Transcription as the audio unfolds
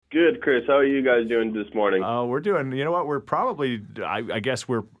Good, Chris. How are you guys doing this morning? We're doing, you know what, we're probably, I guess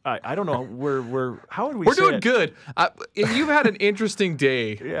we're, I don't know, how would we We're say doing it? good. You've had an interesting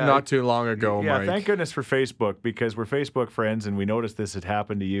day not too long ago, Yeah, Mike. thank goodness for Facebook, because we're Facebook friends, and we noticed this had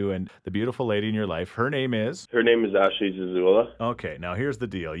happened to you and the beautiful lady in your life. Her name is? Her name is Ashley Zazula. Okay, now here's the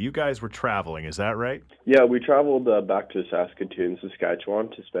deal. You guys were traveling, is that right? Yeah, we traveled back to Saskatoon, Saskatchewan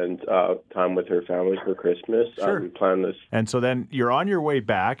to spend time with her family for Christmas. Sure. We planned this. And so then you're on your way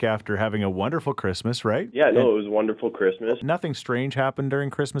back after having a wonderful Christmas, right? Yeah, no, it was a wonderful Christmas. Nothing strange happened during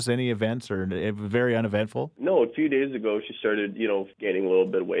Christmas? Any events or very uneventful? No, a few days ago she started, gaining a little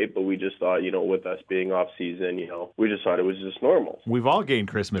bit of weight, but we just thought, with us being off season, we just thought it was just normal. We've all gained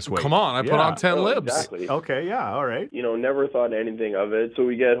Christmas weight. Come on, I put on 10 libs. Exactly. Okay, yeah, all right. Never thought anything of it. So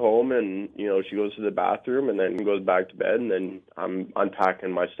we get home and, she goes to the bathroom and then goes back to bed, and then I'm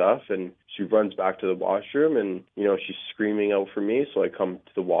unpacking my stuff and she runs back to the washroom and, she's screaming out for me. So I come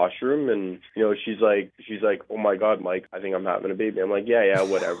to the washroom and, she's like, "Oh my God, Mike, I think I'm having a baby." I'm like, yeah,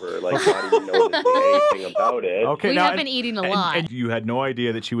 whatever. Like, not even noticing anything about it. Okay, we now, have been eating a lot. And you had no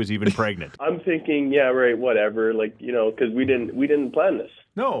idea that she was even pregnant. I'm thinking, yeah, right, whatever. Like, because we didn't plan this.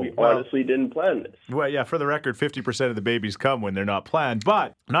 No, we honestly didn't plan this. Well, yeah, for the record, 50% of the babies come when they're not planned.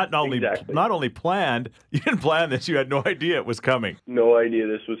 But not only planned, you didn't plan this, you had no idea it was coming. No idea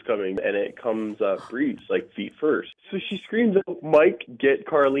this was coming. And it comes breeds, like feet first. So she screams out, "Mike, get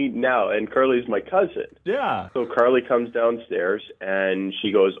Carly now." And Carly's my cousin. Yeah. So Carly comes downstairs and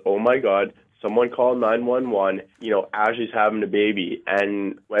she goes, "Oh my God, someone called 911, Ashley's having a baby."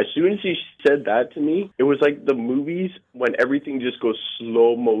 And as soon as she said that to me, it was like the movies when everything just goes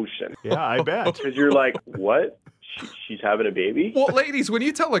slow motion. Yeah, I bet. Because you're like, what? She's having a baby? Well, ladies, when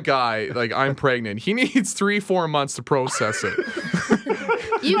you tell a guy, like, I'm pregnant, he needs 3-4 months to process it.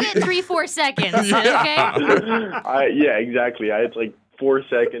 You get 3-4 seconds, okay? Yeah, exactly. I had like 4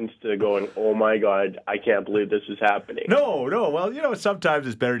 seconds to going, "Oh my God, I can't believe this is happening." No. Well, sometimes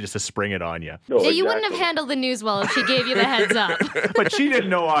it's better just to spring it on you. No, Yeah, you exactly. wouldn't have handled the news well if she gave you the heads up. But she didn't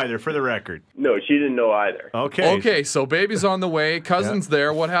know either, for the record. No, she didn't know either. Okay, so baby's on the way, cousin's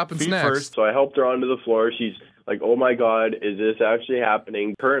there. What happens Feet next? first. So I helped her onto the floor. She's like, "Oh my God, is this actually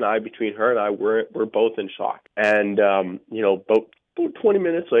happening?" Between her and I, we're both in shock. And, about 20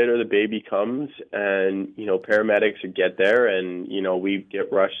 minutes later, the baby comes and, paramedics get there and, we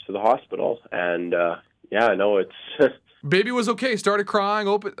get rushed to the hospital. And, it's... Baby was okay, started crying,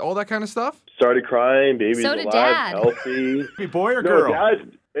 all that kind of stuff? Started crying, baby's So did alive, Dad. healthy. Baby boy or No, girl?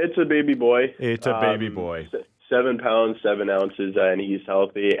 Dad, it's a baby boy. It's a baby boy. 7 pounds, 7 ounces, and he's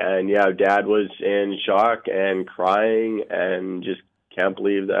healthy. And, Dad was in shock and crying and just can't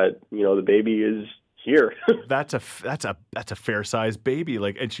believe that, the baby is here. That's a fair-sized baby.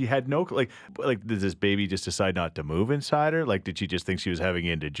 Like, and she had no like. Did this baby just decide not to move inside her? Like, did she just think she was having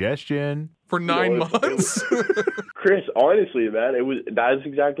indigestion For 9 months? Chris, honestly, man, that's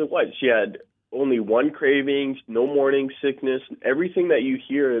exactly what she had. Only one craving, no morning sickness, everything that you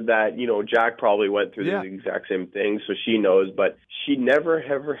hear that, Jack probably went through the exact same thing, so she knows, but she never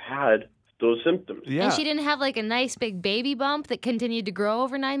ever had those symptoms. Yeah. And she didn't have like a nice big baby bump that continued to grow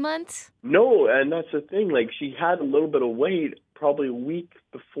over 9 months? No, and that's the thing. Like, she had a little bit of weight probably a week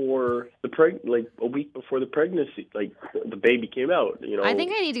before the pregnancy, like the baby came out. I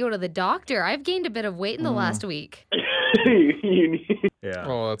think I need to go to the doctor. I've gained a bit of weight in the last week. Yeah.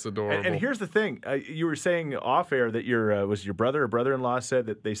 Oh, that's adorable. And here's the thing: you were saying off air that was your brother or brother-in-law said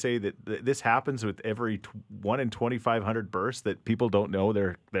that they say that this happens with every 1 in 2,500 births, that people don't know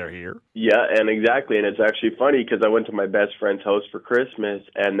they're here. Yeah, and exactly, and it's actually funny because I went to my best friend's house for Christmas,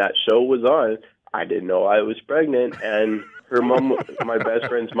 and that show was on. I didn't know I was pregnant, and her mom, my best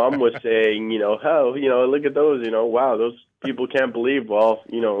friend's mom, was saying, look at those, wow, those people can't believe. Well,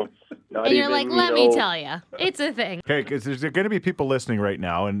 not and you're even, like, let me tell you, it's a thing. Okay, because there's going to be people listening right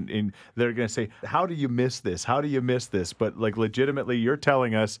now, and they're going to say, "How do you miss this? How do you miss this?" But like, legitimately, you're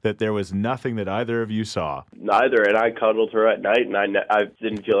telling us that there was nothing that either of you saw. Neither, and I cuddled her at night, and I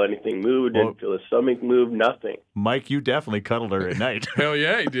didn't feel anything move, didn't feel the stomach move, nothing. Mike, you definitely cuddled her at night. Hell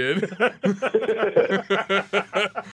yeah, he did.